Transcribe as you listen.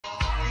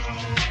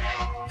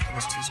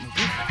Let's tease no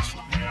good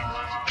shit, man.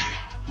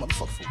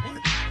 Motherfucker for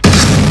what?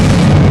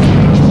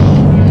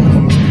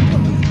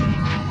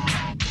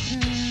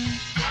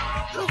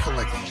 Bill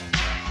collector ain't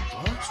got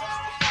no balls.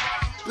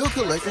 Bill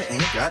collector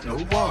ain't got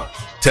no balls.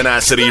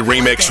 Tenasede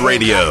Remix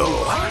Radio.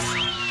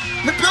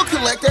 The bill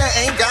collector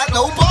ain't got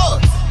no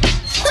balls.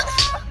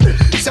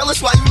 Tell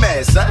us why you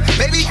mad, son.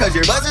 Maybe cause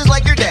your buzzer's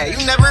like your dad,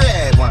 you never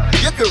had one.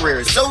 Your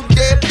career is so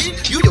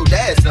deadbeat, you your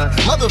dad, son.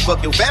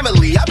 Motherfuck your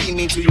family, I be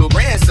mean to your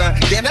grandson.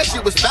 Damn, that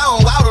shit was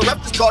found wild, the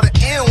rep just called an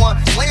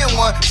N1. Slaying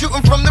one,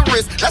 shooting from the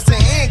wrist, that's a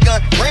handgun.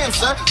 Ram,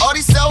 son, all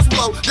these cells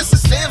blow, this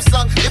is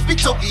Samsung. If we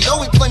Tokyo,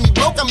 we plenty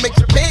broke, I make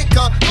Japan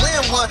come.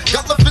 Land one,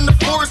 got left in the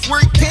forest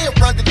where he can't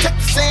run. Detective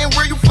saying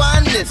where you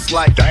find this,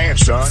 like damn,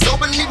 son. So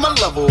beneath my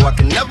level, I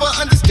can never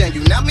understand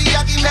you. Now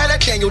Miyagi mad at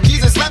Daniel,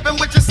 Jesus slapping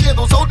with your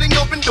sandals, holding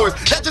open doors.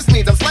 That just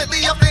means I'm slightly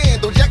off the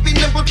handle. Jack be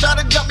nimble, try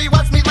to jump me,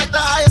 watch me like the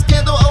highest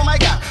candle. Oh my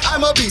god,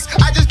 I'm a beast.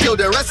 I just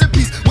killed their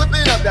recipes,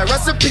 whipping up that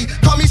recipe.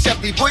 Call me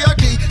Chef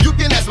Boyardee. You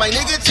can ask my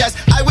nigga Chess.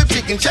 I whip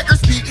chicken checker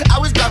speed. I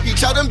was droppy,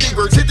 tell them big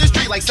birds hit the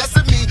street like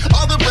sesame.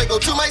 All the break go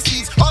to my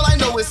seeds. All I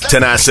know is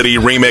Tenasede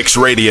Remix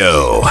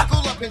Radio.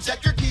 Pull up and check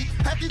your key.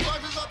 Happy